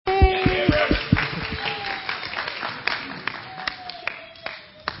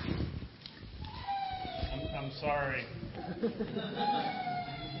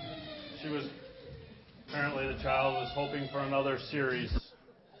child was hoping for another series.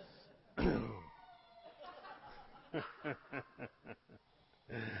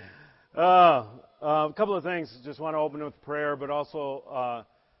 A couple of things. Just want to open with prayer, but also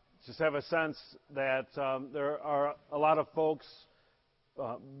just have a sense that there are a lot of folks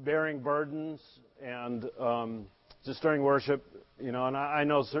bearing burdens, and just during worship, and I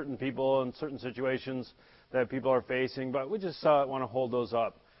know certain people in certain situations that people are facing, but we just want to hold those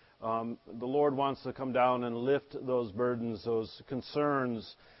up. The Lord wants to come down and lift those burdens, those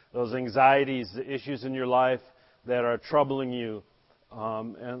concerns, those anxieties, the issues in your life that are troubling you.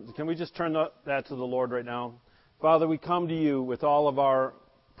 And can we just turn that to the Lord right now? Father, we come to you with all of our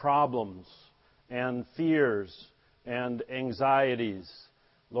problems and fears and anxieties.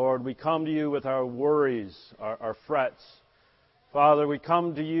 Lord, we come to you with our worries, our frets. Father, we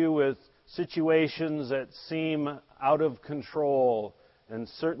come to you with situations that seem out of control and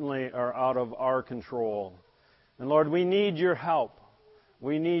certainly are out of our control. And Lord, we need your help.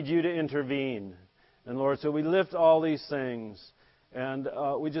 We need you to intervene. And Lord, so we lift all these things and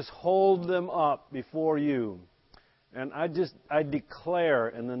we just hold them up before you. And I declare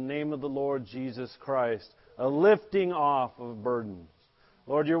in the name of the Lord Jesus Christ a lifting off of burdens.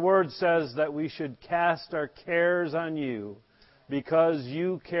 Lord, your word says that we should cast our cares on you because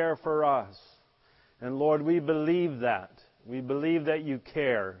you care for us. And Lord, we believe that. We believe that you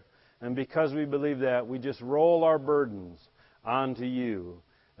care. And because we believe that, we just roll our burdens onto you.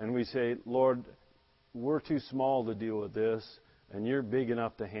 And we say, Lord, we're too small to deal with this, and you're big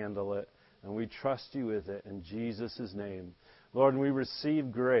enough to handle it. And we trust you with it in Jesus' name. Lord, we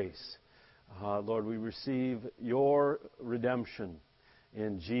receive grace. Lord, we receive your redemption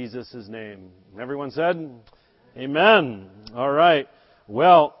in Jesus' name. And everyone said, amen. All right.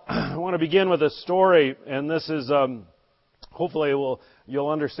 Well, I want to begin with a story, and this is, hopefully you'll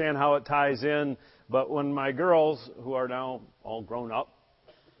understand how it ties in. But when my girls, who are now all grown up,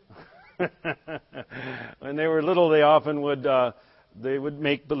 when they were little, they often would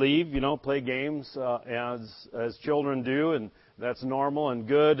make believe, play games as children do, and that's normal and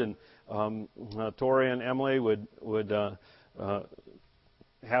good. And Tori and Emily would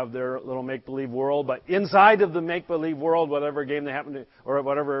have their little make-believe world, but inside of the make-believe world, whatever game they happen to, or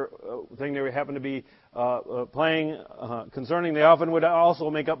whatever thing they happen to be playing concerning, they often would also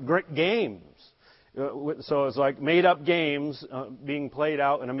make up games. So it's like made-up games being played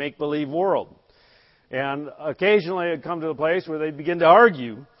out in a make-believe world. And occasionally it'd come to the place where they'd begin to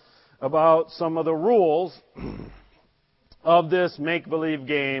argue about some of the rules of this make-believe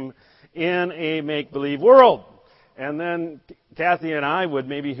game in a make-believe world. And then Kathy and I would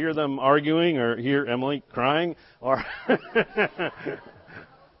maybe hear them arguing or hear Emily crying, or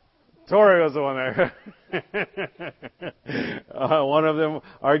Tori was the one there. One of them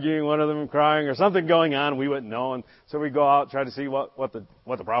arguing, one of them crying, or something going on we wouldn't know. And so we'd go out, try to see what the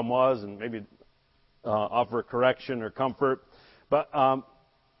problem was, and maybe offer correction or comfort. But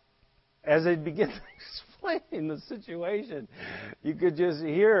as they begin to explain the situation, you could just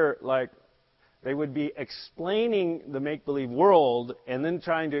hear, like, they would be explaining the make-believe world and then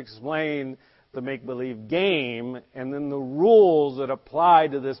trying to explain the make-believe game and then the rules that apply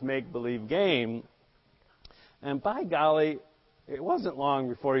to this make-believe game. And by golly, it wasn't long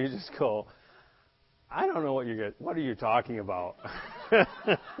before you just go, I don't know what are you talking about?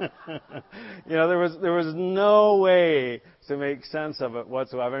 There was no way to make sense of it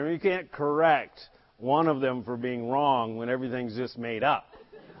whatsoever. I mean, you can't correct one of them for being wrong when everything's just made up.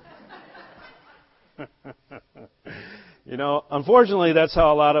 Unfortunately, that's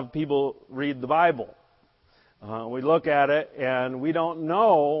how a lot of people read the Bible. We look at it and we don't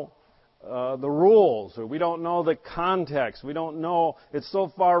know the rules, or we don't know the context. We don't know. It's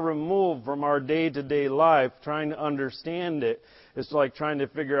so far removed from our day-to-day life. Trying to understand it, it's like trying to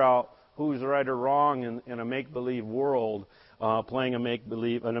figure out who's right or wrong in a make-believe world, playing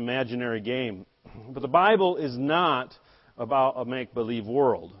an imaginary game. But the Bible is not about a make-believe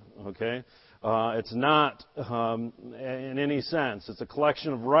world. Okay. It's not in any sense. It's a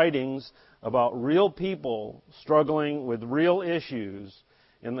collection of writings about real people struggling with real issues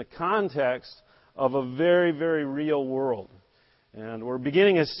in the context of a very, very real world. And we're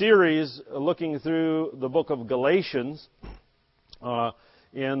beginning a series looking through the book of Galatians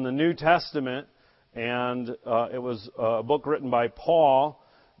in the New Testament. And it was a book written by Paul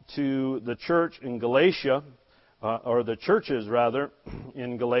to the church in Galatia, or the churches, rather,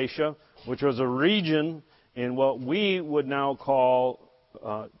 in Galatia, which was a region in what we would now call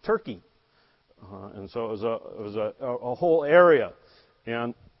Turkey. And so it was a whole area.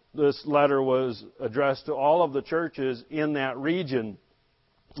 And this letter was addressed to all of the churches in that region.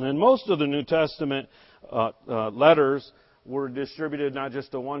 And most of the New Testament letters were distributed not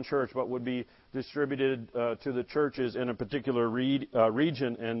just to one church, but would be distributed to the churches in a particular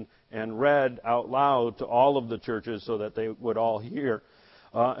region and read out loud to all of the churches so that they would all hear.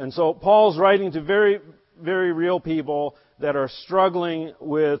 And so Paul's writing to very, very real people that are struggling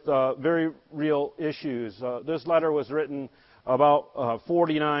with very real issues. This letter was written about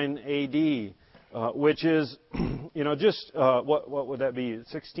 49 A.D., which is, just what would that be?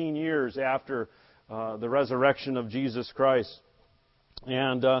 16 years after the resurrection of Jesus Christ.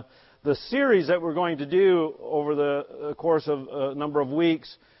 And the series that we're going to do over the course of a number of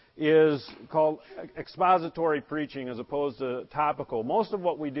weeks is called expository preaching as opposed to topical. Most of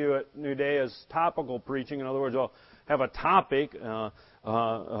what we do at New Day is topical preaching. In other words, we'll have a topic,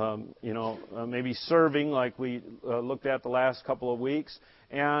 maybe serving like we looked at the last couple of weeks,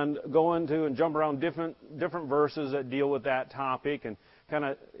 and go into and jump around different verses that deal with that topic and kind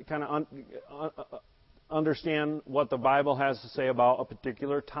of understand what the Bible has to say about a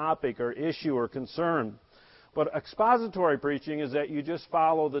particular topic or issue or concern. But expository preaching is that you just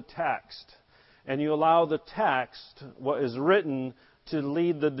follow the text and you allow the text, what is written, to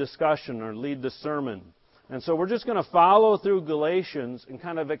lead the discussion or lead the sermon. And so we're just going to follow through Galatians and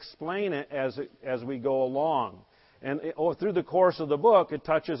kind of explain it as we go along. And through the course of the book, it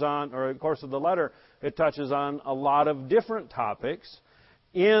touches on, or the course of the letter, it touches on a lot of different topics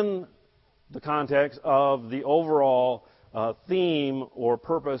in the context of the overall theme or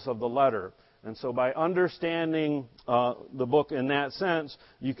purpose of the letter. And so by understanding the book in that sense,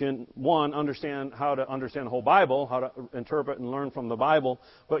 you can, one, understand how to understand the whole Bible, how to interpret and learn from the Bible,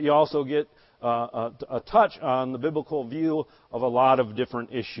 but you also get a touch on the biblical view of a lot of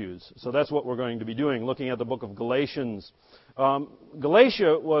different issues. So that's what we're going to be doing, looking at the book of Galatians.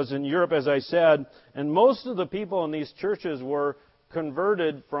 Galatia was in Europe, as I said, and most of the people in these churches were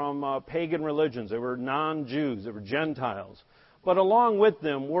converted from pagan religions. They were non-Jews. They were Gentiles. But along with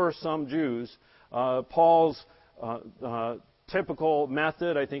them were some Jews. Paul's typical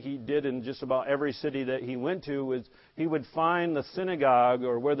method, I think he did in just about every city that he went to, was he would find the synagogue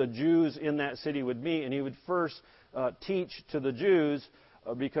or where the Jews in that city would meet, and he would first teach to the Jews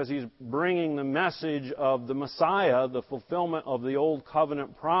because he's bringing the message of the Messiah, the fulfillment of the Old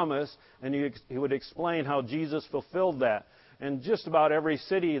Covenant promise, and he would explain how Jesus fulfilled that. And just about every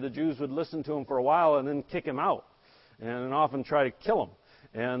city, the Jews would listen to him for a while and then kick him out, and often try to kill him.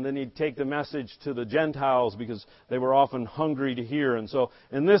 And then he'd take the message to the Gentiles because they were often hungry to hear. And so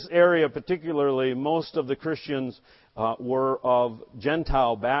in this area particularly, most of the Christians were of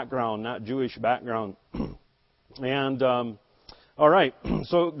Gentile background, not Jewish background. And, all right,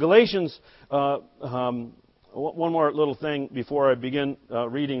 so Galatians, one more little thing before I begin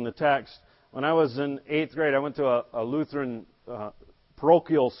reading the text. When I was in 8th grade, I went to a Lutheran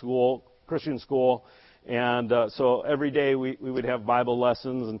parochial school, Christian school, and so every day we would have Bible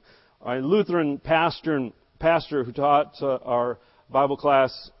lessons. And our Lutheran pastor who taught our Bible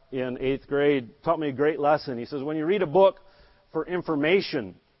class in 8th grade taught me a great lesson. He says, when you read a book for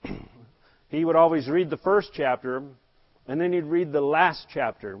information, he would always read the first chapter, and then he'd read the last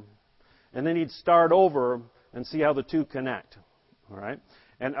chapter, and then he'd start over and see how the two connect. All right?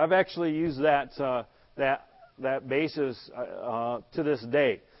 And I've actually used that basis to this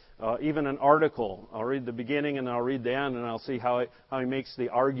day. Even an article, I'll read the beginning and I'll read the end, and I'll see how he makes the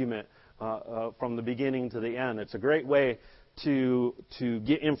argument from the beginning to the end. It's a great way to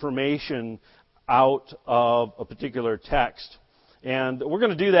get information out of a particular text. And we're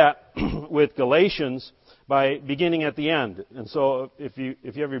going to do that with Galatians by beginning at the end. And so if you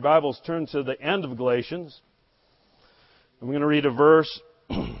have your Bibles, turn to the end of Galatians. I'm going to read a verse.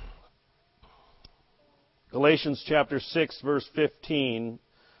 Galatians chapter 6, verse 15,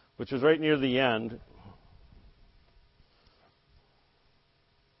 which is right near the end.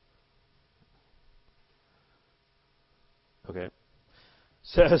 Okay. It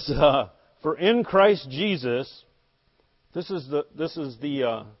says, "For in Christ Jesus," this is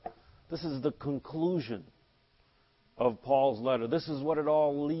the conclusion of Paul's letter. This is what it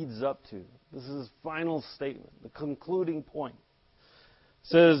all leads up to. This is his final statement, the concluding point. It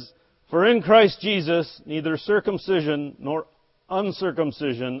says, "For in Christ Jesus, neither circumcision nor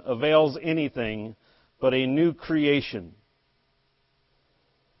uncircumcision avails anything, but a new creation."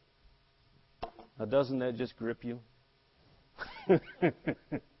 Now, doesn't that just grip you?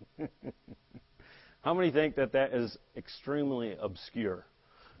 How many think that is extremely obscure?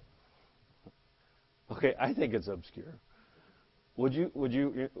 Okay, I think it's obscure. Would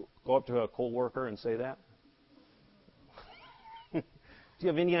you go up to a coworker and say that? Do you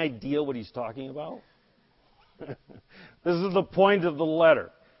have any idea what he's talking about? This is the point of the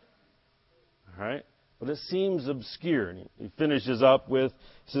letter. All right? but it seems obscure. And he finishes up with,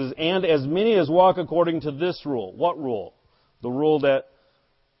 he says, and as many as walk according to this rule. What rule? The rule that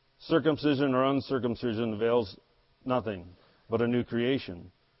circumcision or uncircumcision avails nothing but a new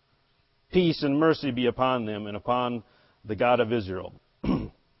creation. Peace and mercy be upon them and upon the God of Israel.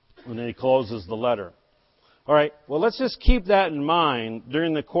 And then he closes the letter. All right, well, let's just keep that in mind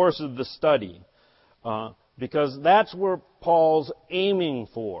during the course of the study, because that's where Paul's aiming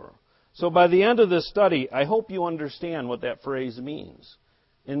for. So by the end of this study, I hope you understand what that phrase means.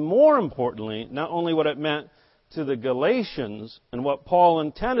 And more importantly, not only what it meant to the Galatians and what Paul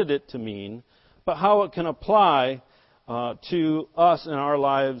intended it to mean, but how it can apply to us in our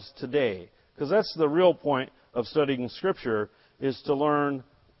lives today. Because that's the real point of studying Scripture, is to learn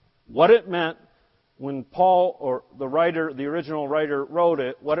what it meant when Paul, or the original writer, wrote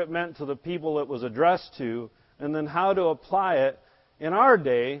it, what it meant to the people it was addressed to, and then how to apply it in our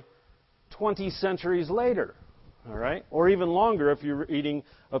day, 20 centuries later. All right? Or even longer if you're reading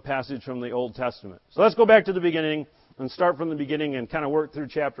a passage from the Old Testament. So let's go back to the beginning and start from the beginning and kind of work through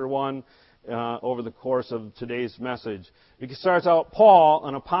chapter 1 over the course of today's message. It starts out, Paul,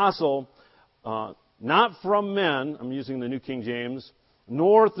 an apostle, not from men, I'm using the New King James,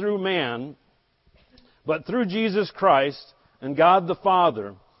 nor through man, but through Jesus Christ and God the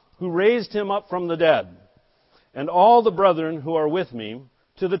Father, who raised him up from the dead, and all the brethren who are with me,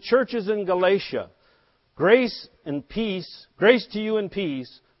 to the churches in Galatia, grace to you and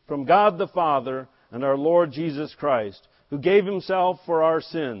peace from God the Father and our Lord Jesus Christ, who gave himself for our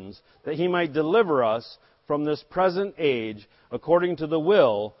sins, that he might deliver us from this present age, according to the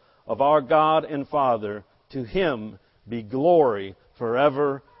will of our God and Father. To him be glory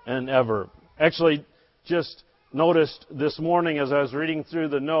forever and ever. Actually, just noticed this morning as I was reading through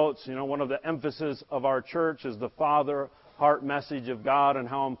the notes, one of the emphasis of our church is the Father heart message of God and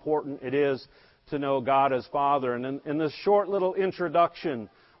how important it is to know God as Father. And in this short little introduction,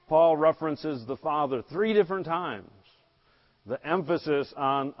 Paul references the Father 3 different times. The emphasis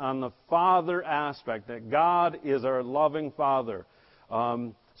on the Father aspect, that God is our loving Father.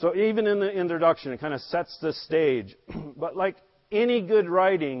 So even in the introduction, it kind of sets the stage. But like any good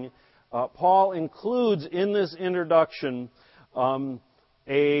writing, Paul includes in this introduction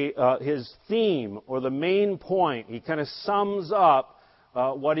his theme or the main point. He kind of sums up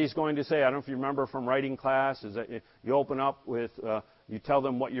what he's going to say. I don't know if you remember from writing class, is that you open up with, you tell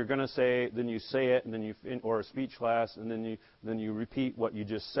them what you're going to say, then you say it, and then or a speech class, and then you repeat what you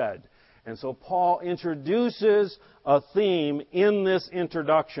just said. And so Paul introduces a theme in this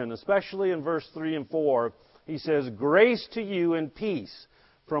introduction, especially in verse 3 and 4. He says, grace to you and peace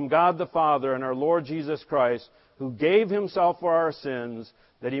from God the Father and our Lord Jesus Christ, who gave himself for our sins,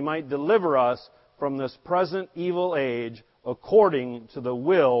 that he might deliver us from this present evil age, according to the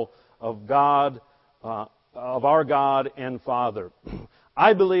will of God, of our God and Father.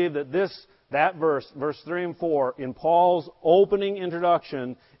 I believe that verse 3 and 4, in Paul's opening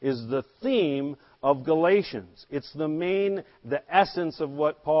introduction, is the theme of Galatians. It's the essence of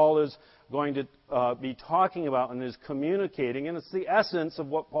what Paul is going to be talking about and is communicating, and it's the essence of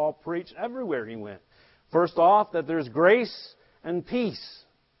what Paul preached everywhere he went. First off, that there's grace and peace.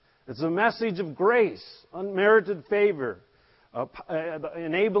 It's a message of grace, unmerited favor,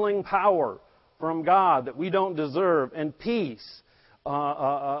 enabling power from God that we don't deserve, and peace.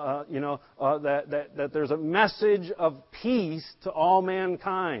 That there's a message of peace to all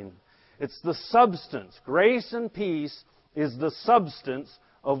mankind. It's the substance. Grace and peace is the substance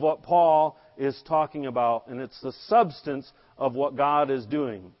of what Paul is talking about, and it's the substance of what God is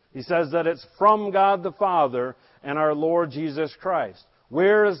doing. He says that it's from God the Father and our Lord Jesus Christ.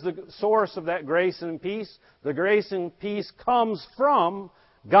 Where is the source of that grace and peace? The grace and peace comes from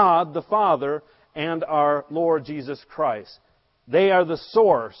God the Father and our Lord Jesus Christ. They are the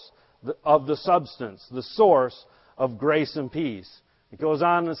source of the substance, the source of grace and peace. It goes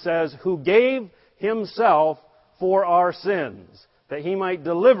on and says, who gave himself for our sins, that he might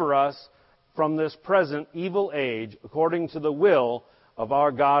deliver us from this present evil age, according to the will of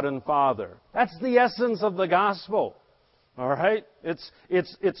our God and Father. That's the essence of the gospel. All right?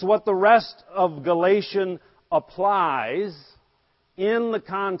 It's what the rest of Galatians applies in the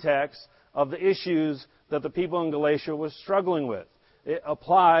context of the issues that the people in Galatia was struggling with. It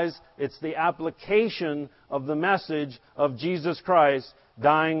applies, it's the application of the message of Jesus Christ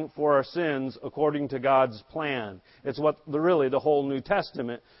dying for our sins according to God's plan. It's what really the whole New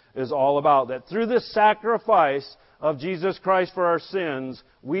Testament is all about. That through this sacrifice of Jesus Christ for our sins,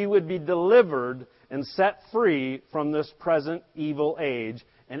 we would be delivered and set free from this present evil age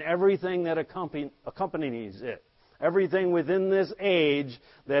and everything that accompanies it. everything within this age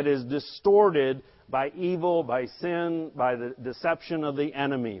that is distorted by evil, by sin, by the deception of the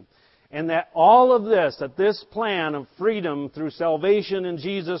enemy. And that all of this, that this plan of freedom through salvation in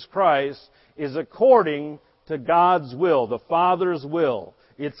Jesus Christ is according to God's will, the Father's will.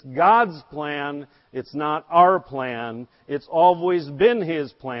 It's God's plan. It's not our plan. It's always been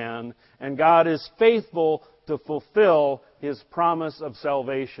His plan. And God is faithful to fulfill His promise of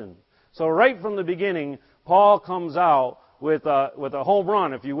salvation. So right from the beginning, Paul comes out with a home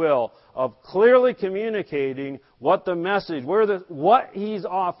run, if you will, of clearly communicating what the message, what he's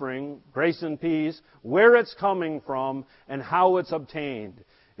offering, grace and peace, where it's coming from, and how it's obtained.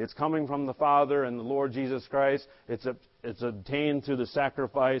 It's coming from the Father and the Lord Jesus Christ. It's obtained through the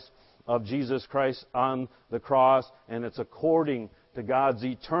sacrifice of Jesus Christ on the cross, and it's according to God's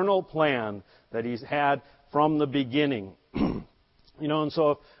eternal plan that He's had from the beginning. And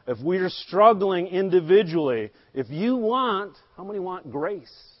so if we're struggling individually, if you want, how many want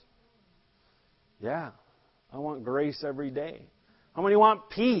grace? Yeah, I want grace every day. How many want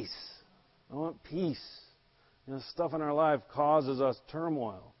peace? I want peace. Stuff in our life causes us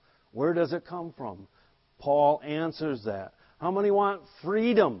turmoil. Where does it come from? Paul answers that. How many want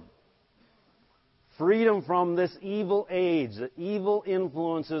freedom? Freedom from this evil age, the evil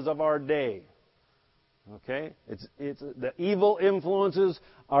influences of our day. Okay? The evil influences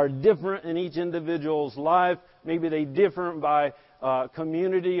are different in each individual's life. Maybe they differ by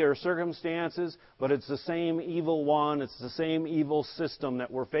community or circumstances, but it's the same evil one. It's the same evil system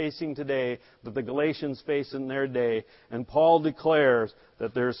that we're facing today that the Galatians face in their day. And Paul declares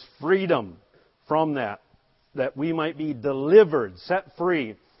that there's freedom from that we might be delivered, set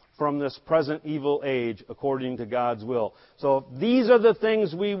free from this present evil age according to God's will. So if these are the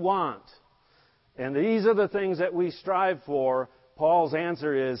things we want, and these are the things that we strive for, Paul's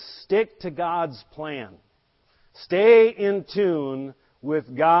answer is stick to God's plan. Stay in tune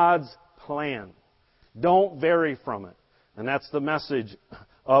with God's plan. Don't vary from it. And that's the message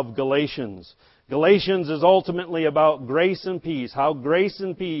of Galatians. Galatians is ultimately about grace and peace, how grace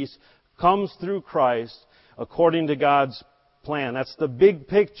and peace comes through Christ according to God's plan. That's the big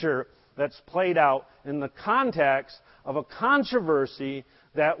picture that's played out in the context of a controversy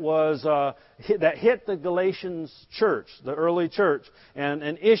that hit the Galatians church, the early church, and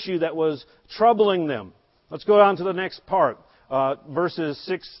an issue that was troubling them. Let's go on to the next part, verses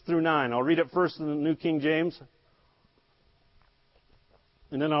 6 through 9. I'll read it first in the New King James,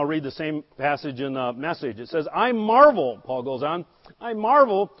 and then I'll read the same passage in the Message. It says, I marvel, Paul goes on, I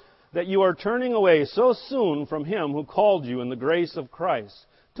marvel that you are turning away so soon from Him who called you in the grace of Christ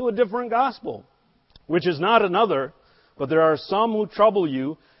to a different gospel, which is not another, but there are some who trouble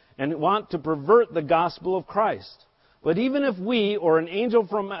you and want to pervert the gospel of Christ. But even if we or an angel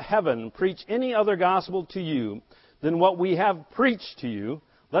from heaven preach any other gospel to you than what we have preached to you,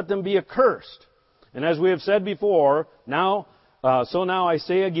 let them be accursed. And as we have said before, now I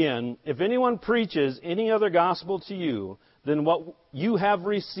say again, if anyone preaches any other gospel to you than what you have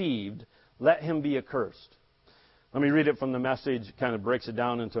received, let him be accursed. Let me read it from the Message. It kind of breaks it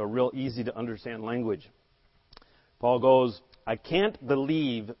down into a real easy to understand language. Paul goes, I can't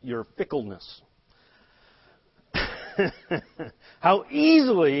believe your fickleness. How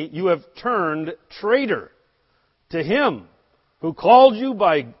easily you have turned traitor to Him who called you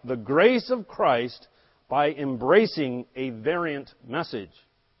by the grace of Christ by embracing a variant message.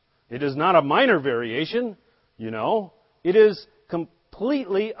 It is not a minor variation, It is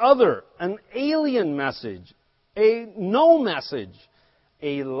completely other, an alien message, a no message,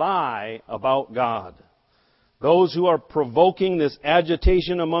 a lie about God. Those who are provoking this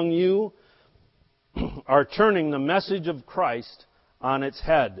agitation among you are turning the message of Christ on its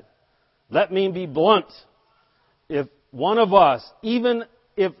head. Let me be blunt. If one of us, even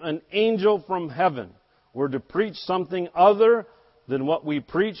if an angel from heaven, were to preach something other than what we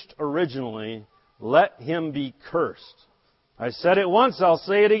preached originally, let him be cursed. I said it once, I'll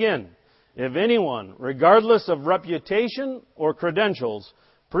say it again. If anyone, regardless of reputation or credentials,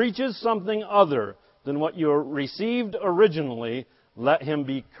 preaches something other than what you received originally, let him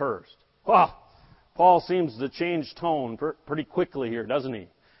be cursed. Paul seems to change tone pretty quickly here, doesn't he?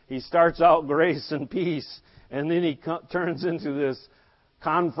 He starts out grace and peace, and then he turns into this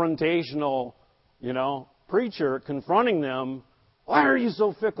confrontational, preacher confronting them. Why are you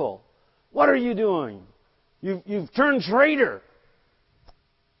so fickle? What are you doing? You've turned traitor.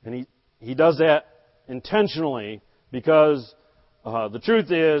 And he does that intentionally because the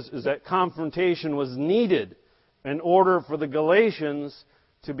truth is that confrontation was needed in order for the Galatians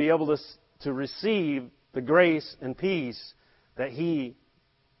to be able to receive the grace and peace that he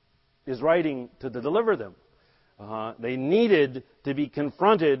is writing to deliver them. They needed to be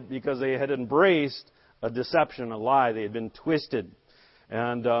confronted because they had embraced a deception, a lie. They had been twisted.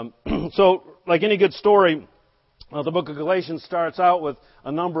 And so, like any good story, the book of Galatians starts out with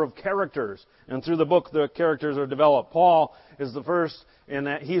a number of characters. And through the book, the characters are developed. Paul is the first in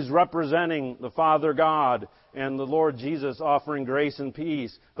that he's representing the Father God and the Lord Jesus offering grace and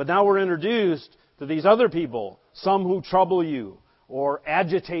peace. But now we're introduced to these other people, some who trouble you, or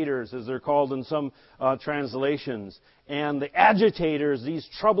agitators, as they're called in some translations. And the agitators, these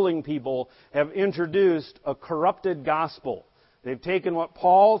troubling people, have introduced a corrupted gospel. They've taken what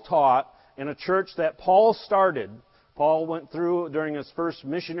Paul taught in a church that Paul started. Paul went through during his first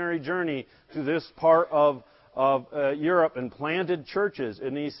missionary journey to this part of Europe and planted churches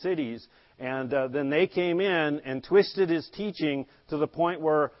in these cities. And then they came in and twisted his teaching to the point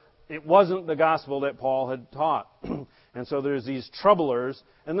where it wasn't the gospel that Paul had taught. And so there's these troublers.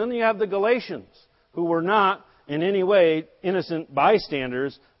 And then you have the Galatians, who were not in any way innocent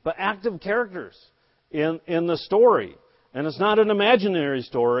bystanders, but active characters in the story. And it's not an imaginary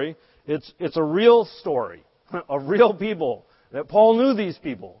story. It's a real story of real people. That Paul knew these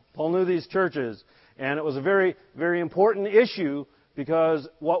people. Paul knew these churches. And it was a very, very important issue because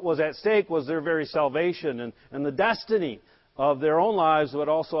what was at stake was their very salvation and the destiny of their own lives, but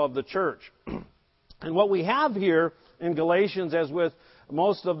also of the church. And what we have here in Galatians, as with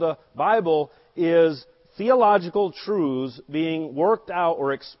most of the Bible, is theological truths being worked out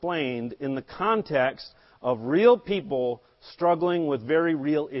or explained in the context of real people struggling with very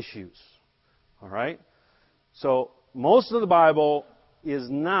real issues. All right? So most of the Bible is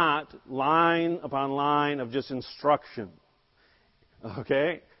not line upon line of just instruction.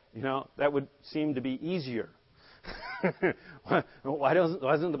 Okay? You know, that would seem to be easier. Why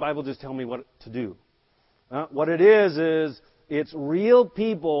doesn't the Bible just tell me what to do? What it is it's real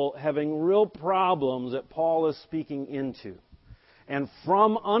people having real problems that Paul is speaking into. And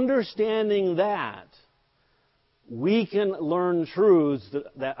from understanding that, we can learn truths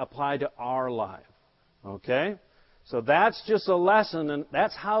that apply to our life. Okay? So that's just a lesson, and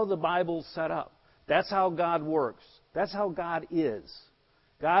that's how the Bible's set up. That's how God works. That's how God is.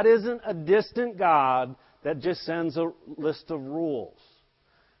 God isn't a distant God that just sends a list of rules.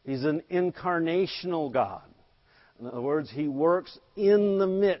 He's an incarnational God. In other words, He works in the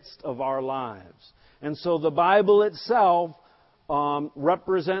midst of our lives. And so the Bible itself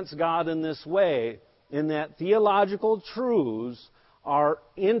represents God in this way, in that theological truths are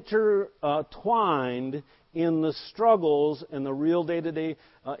intertwined in the struggles and the real day-to-day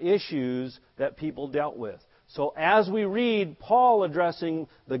issues that people dealt with. So as we read Paul addressing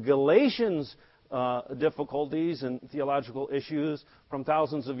the Galatians' difficulties and theological issues from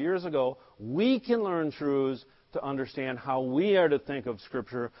thousands of years ago, we can learn truths to understand how we are to think of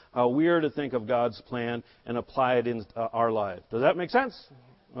Scripture, how we are to think of God's plan, and apply it in our life. Does that make sense?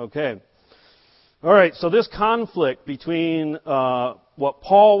 Okay. All right, so this conflict between what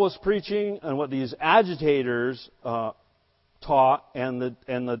Paul was preaching and what these agitators taught, and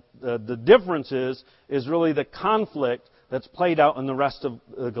the differences is really the conflict that's played out in the rest of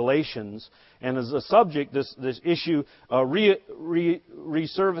the Galatians. And as a subject, this issue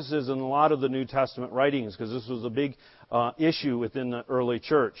resurfaces in a lot of the New Testament writings, because this was a big issue within the early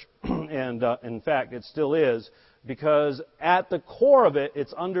church. And in fact, it still is, because at the core of it,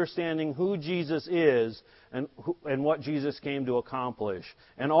 it's understanding who Jesus is and what Jesus came to accomplish,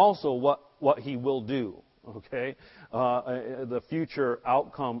 and also what He will do. Okay, the future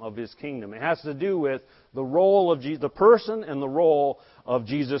outcome of His kingdom. It has to do with the role of the person and the role of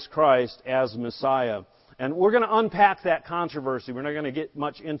Jesus Christ as Messiah. And we're going to unpack that controversy. We're not going to get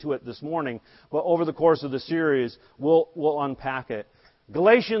much into it this morning, but over the course of the series, we'll unpack it.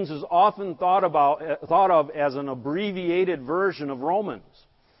 Galatians is often thought of as an abbreviated version of Romans.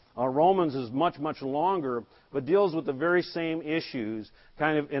 Romans is much, much longer, but deals with the very same issues,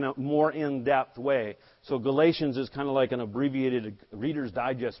 kind of in a more in-depth way. So Galatians is kind of like an abbreviated Reader's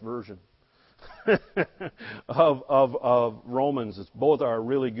Digest version of Romans. Both are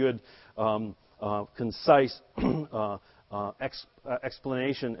really good, concise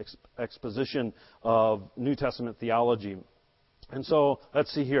exposition of New Testament theology. And so,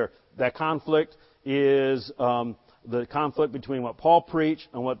 let's see here. That conflict is the conflict between what Paul preached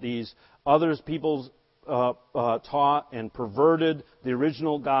and what these peoples taught and perverted the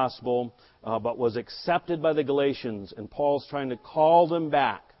original gospel, but was accepted by the Galatians. And Paul's trying to call them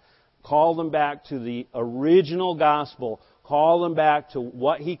back to the original gospel, call them back to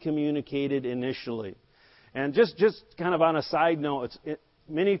what he communicated initially. And just kind of on a side note,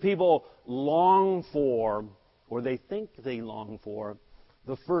 many people long for, or they think they long for,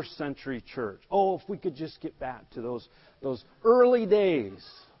 the first century church. Oh, if we could just get back to those early days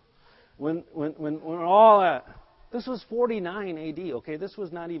when all that. This was 49 A.D., okay? This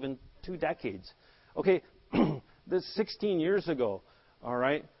was not even 2 decades. Okay, this 16 years ago, all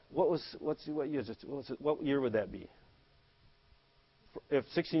right? What year would that be? If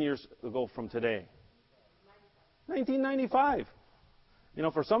 16 years ago from today. 1995. You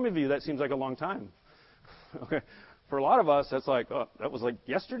know, for some of you, that seems like a long time. Okay. For a lot of us, that's like, oh, that was like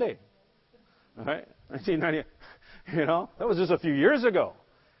yesterday. All right? 1990. You know, that was just a few years ago.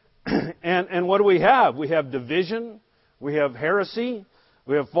 And what do we have? We have division. We have heresy.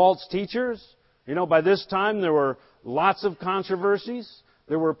 We have false teachers. You know, by this time, there were lots of controversies.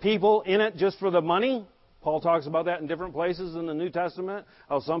 There were people in it just for the money. Paul talks about that in different places in the New Testament,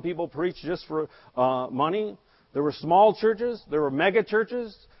 how some people preach just for money. There were small churches. There were mega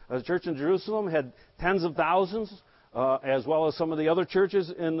churches. The church in Jerusalem had tens of thousands, as well as some of the other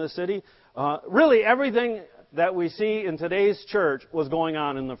churches in the city. Really, everything that we see in today's church was going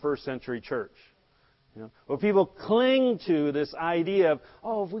on in the first century church. You know, where people cling to this idea of,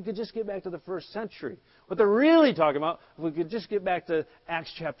 oh, if we could just get back to the first century. What they're really talking about, if we could just get back to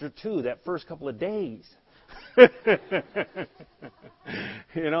Acts chapter 2, that first couple of days.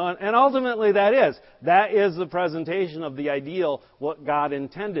 You know, and ultimately that is the presentation of the ideal, what God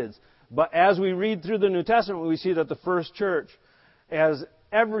intended. But as we read through the New Testament, we see that the first church, as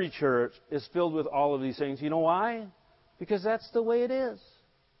every church, is filled with all of these things. You know why? Because that's the way it is.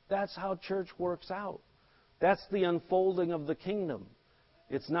 That's how church works out. That's the unfolding of the kingdom.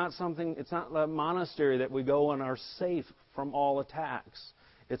 It's not a monastery that we go and are safe from all attacks.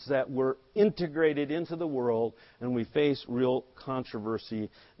 It's that we're integrated into the world and we face real controversy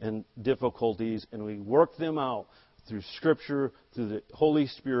and difficulties and we work them out through Scripture, through the Holy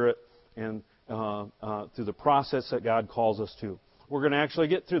Spirit, and through the process that God calls us to. We're going to actually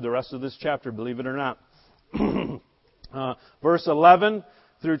get through the rest of this chapter, believe it or not. Verse 11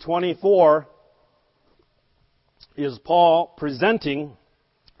 through 24 is Paul presenting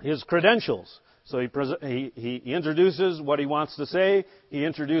his credentials. So he introduces what he wants to say. He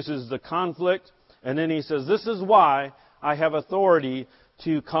introduces the conflict. And then he says, this is why I have authority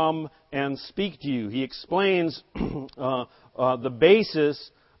to come and speak to you. He explains the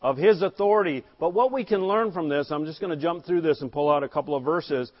basis of his authority. But what we can learn from this, I'm just going to jump through this and pull out a couple of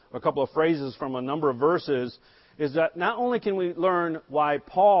verses, a couple of phrases from a number of verses, is that not only can we learn why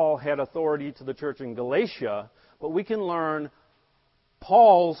Paul had authority to the church in Galatia, but we can learn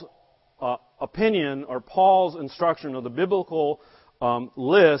Paul's opinion or Paul's instruction of the biblical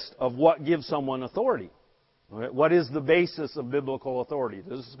list of what gives someone authority. Okay? What is the basis of biblical authority?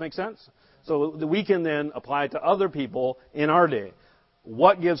 Does this make sense? So we can then apply it to other people in our day.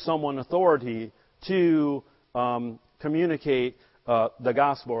 What gives someone authority to communicate the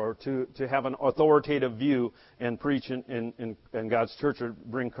gospel or to have an authoritative view and preach in God's church or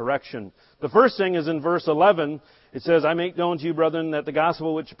bring correction? The first thing is in verse 11. It says, I make known to you, brethren, that the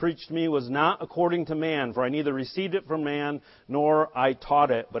gospel which preached to me was not according to man, for I neither received it from man, nor I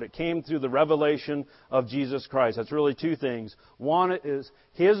taught it, but it came through the revelation of Jesus Christ. That's really two things. One is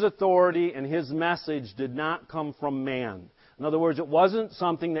his authority and his message did not come from man. In other words, it wasn't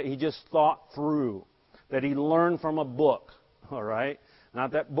something that he just thought through, that he learned from a book. All right?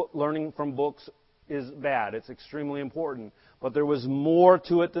 Not that learning from books is bad. It's extremely important. But there was more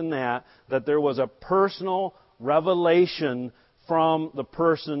to it than that there was a personal revelation from the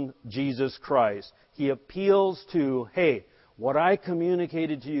person Jesus Christ. He appeals to, hey, what I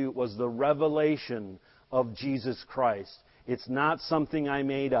communicated to you was the revelation of Jesus Christ. It's not something I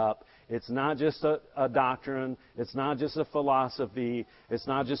made up. It's not just a doctrine. It's not just a philosophy. It's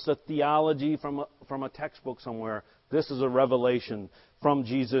not just a theology from a textbook somewhere. This is a revelation from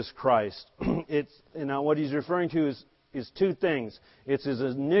Jesus Christ. What he's referring to is two things. It's his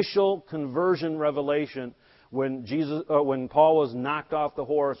initial conversion revelation when Paul was knocked off the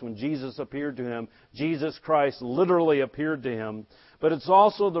horse, when Jesus appeared to him. Jesus Christ literally appeared to him. But it's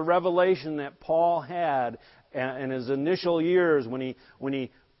also the revelation that Paul had in his initial years when he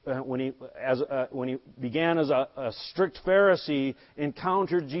began as a strict Pharisee,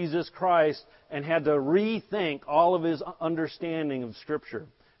 encountered Jesus Christ and had to rethink all of his understanding of Scripture.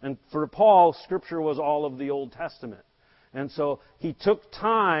 And for Paul, Scripture was all of the Old Testament. And so he took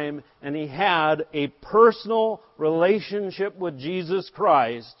time and he had a personal relationship with Jesus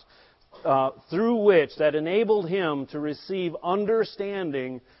Christ through which that enabled him to receive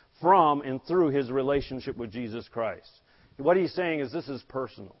understanding from and through his relationship with Jesus Christ. What he's saying is this is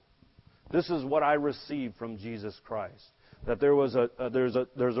personal. This is what I received from Jesus Christ. That there's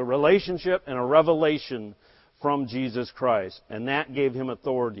a relationship and a revelation from Jesus Christ. And that gave him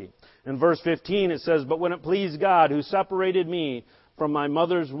authority. In verse 15 it says, "But when it pleased God, who separated me from my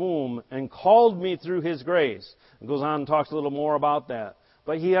mother's womb and called me through His grace." It goes on and talks a little more about that.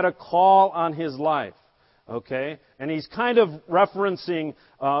 But he had a call on his life. Okay? And he's kind of referencing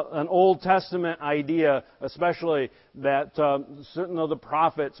an Old Testament idea, especially that certain of the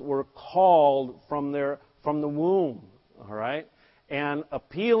prophets were called from the womb. All right? And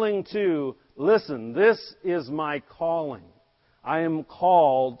appealing to, listen, this is my calling. I am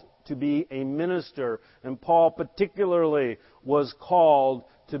called to be a minister. And Paul particularly was called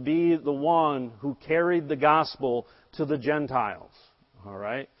to be the one who carried the gospel to the Gentiles. All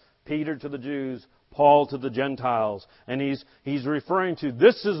right? Peter to the Jews, Paul to the Gentiles. And he's referring to,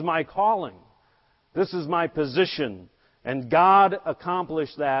 this is my calling. This is my position. And God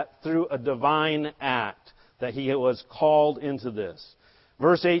accomplished that through a divine act, that he was called into this.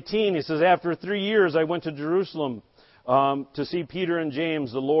 Verse 18, he says, "After 3 years I went to Jerusalem to see Peter and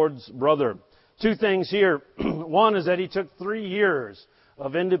James, the Lord's brother." 2 things here. One is that he took 3 years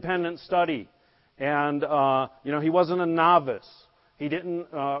of independent study. And, he wasn't a novice. He didn't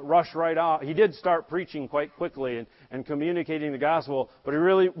rush right out. He did start preaching quite quickly and communicating the gospel, but he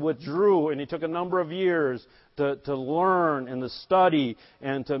really withdrew, and he took a number of years to learn and to study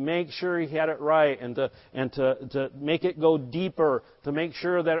and to make sure he had it right and to make it go deeper, to make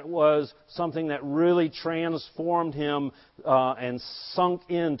sure that it was something that really transformed him and sunk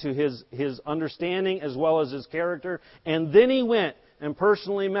into his understanding as well as his character. And then he went and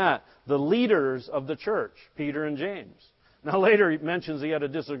personally met the leaders of the church, Peter and James. Now later he mentions he had a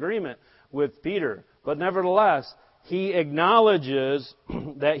disagreement with Peter, but nevertheless, he acknowledges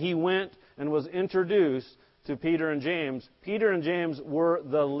that he went and was introduced to Peter and James. Peter and James were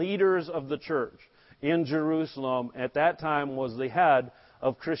the leaders of the church in Jerusalem. At that time was the head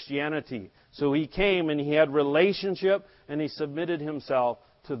of Christianity. So he came and he had relationship and he submitted himself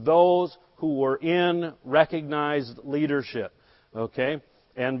to those who were in recognized leadership. Okay?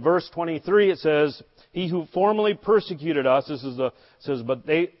 And verse 23 it says, "He who formerly persecuted us," but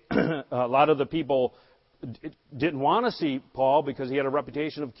they, a lot of the people didn't want to see Paul because he had a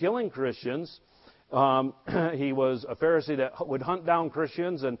reputation of killing Christians. He was a Pharisee that would hunt down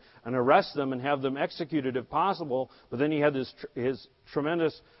Christians and arrest them and have them executed if possible. But then he had his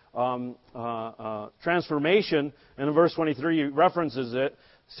tremendous transformation. And in verse 23 he references it,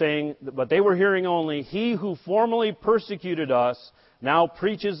 saying, "But they were hearing only, he who formerly persecuted us now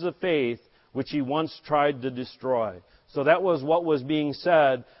preaches the faith which he once tried to destroy." So that was what was being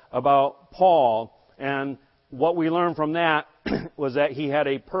said about Paul. And what we learned from that was that he had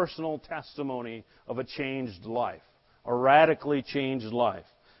a personal testimony of a changed life, a radically changed life.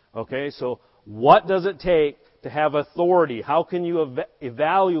 Okay, so what does it take to have authority? How can you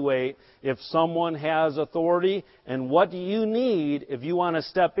evaluate if someone has authority? And what do you need if you want to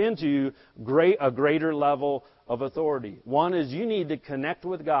step into a greater level of authority? One is you need to connect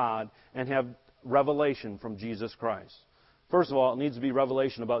with God and have revelation from Jesus Christ. First of all, it needs to be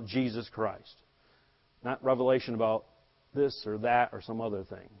revelation about Jesus Christ, not revelation about this or that or some other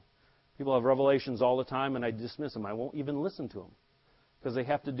thing. People have revelations all the time and I dismiss them. I won't even listen to them because they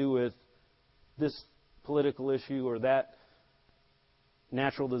have to do with this political issue or that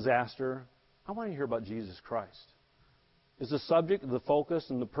natural disaster. I want to hear about Jesus Christ. Is the subject, the focus,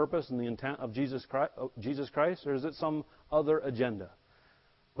 and the purpose and the intent of Jesus Christ, or is it some other agenda?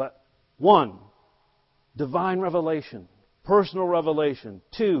 But 1, divine revelation, personal revelation.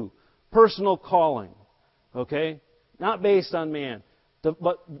 2, personal calling. Okay? Not based on man,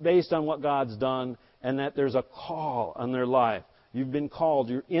 but based on what God's done, and that there's a call on their life. You've been called.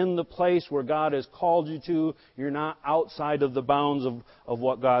 You're in the place where God has called you to. You're not outside of the bounds of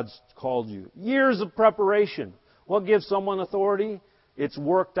what God's called you. Years of preparation. What gives someone authority? It's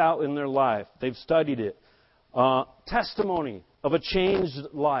worked out in their life. They've studied it. Testimony of a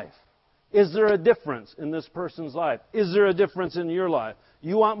changed life. Is there a difference in this person's life? Is there a difference in your life?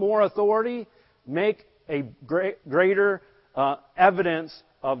 You want more authority? Make a greater evidence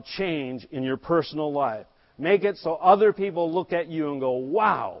of change in your personal life. Make it so other people look at you and go,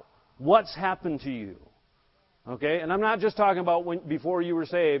 "Wow, what's happened to you?" Okay? And I'm not just talking about before you were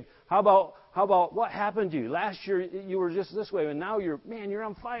saved. How about what happened to you? Last year you were just this way, and now you're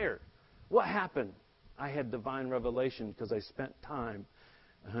on fire. What happened? I had divine revelation because I spent time.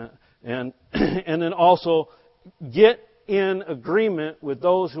 And then also get in agreement with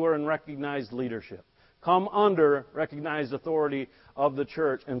those who are in recognized leadership. Come under recognized authority of the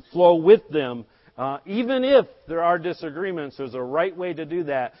church and flow with them. Even if there are disagreements, there's a right way to do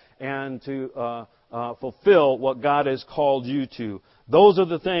that and to fulfill what God has called you to. Those are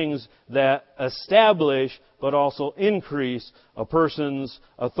the things that establish but also increase a person's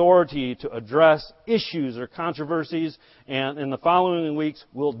authority to address issues or controversies. And in the following weeks,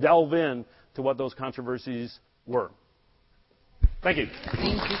 we'll delve in to what those controversies were. Thank you.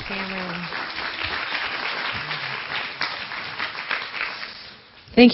 Thank you, Cameron.